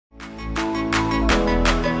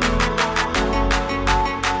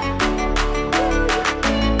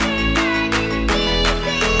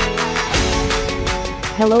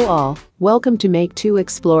Hello all, welcome to Make to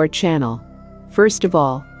Explore channel. First of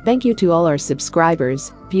all, thank you to all our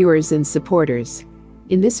subscribers, viewers and supporters.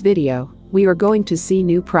 In this video, we are going to see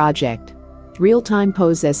new project. Real-time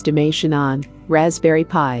pose estimation on Raspberry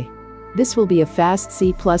Pi. This will be a fast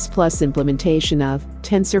C++ implementation of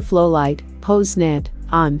TensorFlow Lite, Posenet,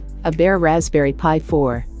 on a bare Raspberry Pi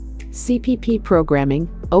 4. CPP programming,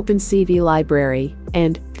 OpenCV library,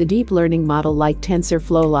 and the deep learning model like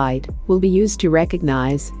TensorFlow Lite will be used to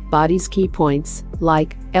recognize body's key points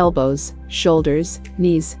like elbows, shoulders,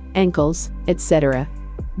 knees, ankles, etc.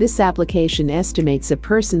 This application estimates a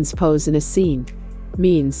person's pose in a scene.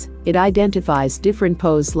 Means it identifies different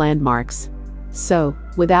pose landmarks. So,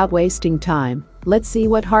 without wasting time, let's see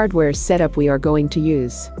what hardware setup we are going to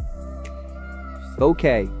use.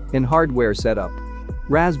 Okay, in hardware setup,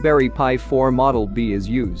 Raspberry Pi 4 Model B is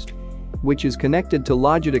used, which is connected to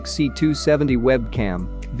Logitech C270 webcam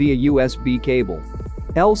via USB cable.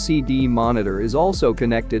 LCD monitor is also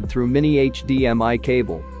connected through mini HDMI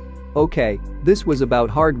cable. Okay, this was about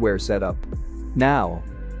hardware setup. Now,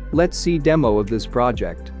 let's see demo of this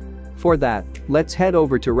project. For that, let's head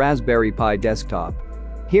over to Raspberry Pi desktop.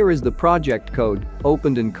 Here is the project code,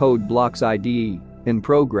 opened in Code Blocks IDE, in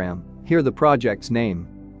program, here the project's name.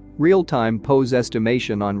 Real-time pose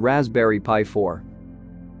estimation on Raspberry Pi 4.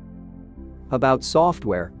 About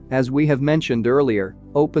software, as we have mentioned earlier,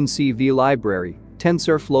 OpenCV library,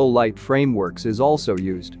 TensorFlow Lite frameworks is also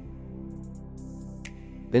used.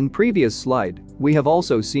 In previous slide, we have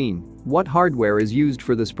also seen what hardware is used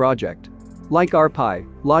for this project, like our Pi,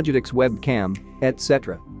 Logitech's webcam,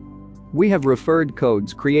 etc. We have referred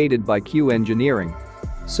codes created by Q Engineering.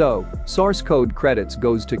 So, source code credits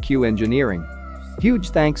goes to Q Engineering. Huge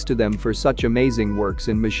thanks to them for such amazing works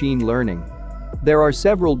in machine learning. There are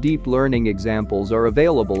several deep learning examples are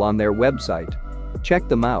available on their website. Check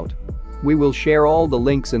them out. We will share all the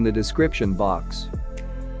links in the description box.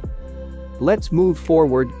 Let's move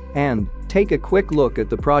forward and take a quick look at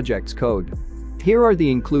the project's code. Here are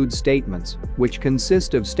the include statements, which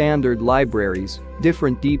consist of standard libraries,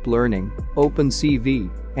 different deep learning,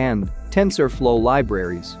 OpenCV, and TensorFlow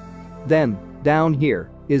libraries. Then, down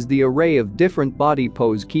here, is the array of different body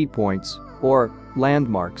pose key points, or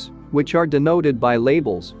landmarks, which are denoted by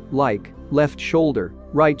labels like left shoulder,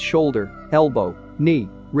 right shoulder, elbow, knee,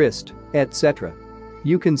 wrist, etc.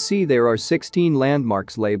 You can see there are 16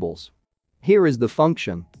 landmarks labels. Here is the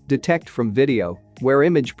function, detect from video, where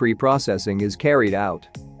image pre-processing is carried out.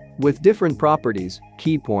 With different properties,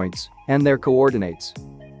 key points, and their coordinates.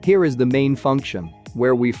 Here is the main function,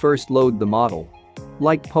 where we first load the model.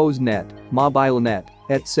 Like Posenet, MobileNet,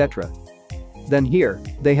 etc. Then here,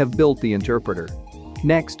 they have built the interpreter.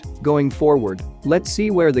 Next, going forward, let's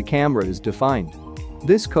see where the camera is defined.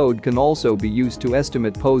 This code can also be used to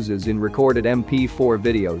estimate poses in recorded MP4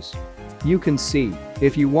 videos. You can see,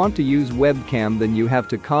 if you want to use webcam then you have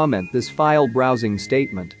to comment this file browsing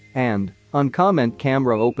statement and uncomment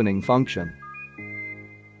camera opening function.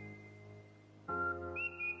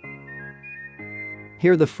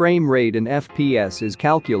 Here the frame rate in FPS is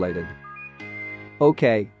calculated.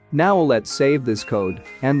 Okay, now let's save this code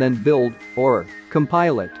and then build or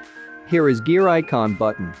compile it. Here is gear icon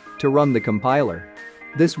button to run the compiler.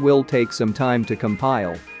 This will take some time to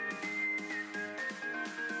compile.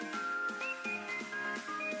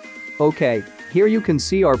 Okay, here you can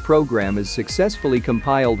see our program is successfully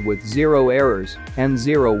compiled with 0 errors and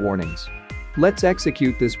 0 warnings. Let's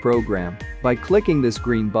execute this program by clicking this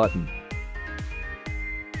green button.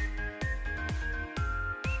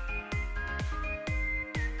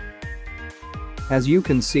 As you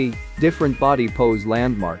can see, different body pose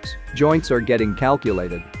landmarks, joints are getting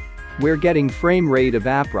calculated. We're getting frame rate of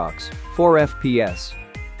approx 4 FPS.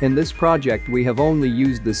 In this project we have only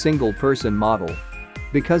used the single person model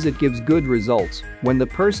because it gives good results when the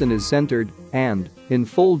person is centered and in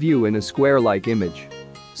full view in a square-like image.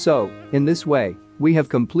 So, in this way, we have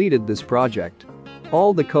completed this project.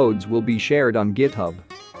 All the codes will be shared on GitHub.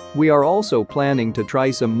 We are also planning to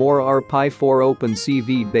try some more R Pi 4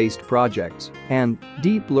 OpenCV-based projects and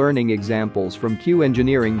deep learning examples from Q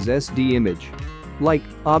Engineering's SD image, like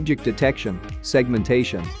object detection,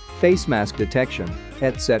 segmentation, face mask detection,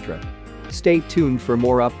 etc. Stay tuned for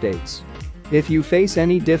more updates. If you face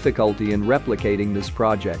any difficulty in replicating this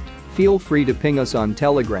project, feel free to ping us on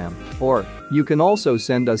Telegram, or you can also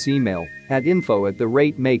send us email at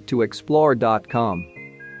info@maketoexplore.com.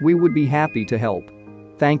 We would be happy to help.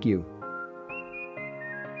 Thank you.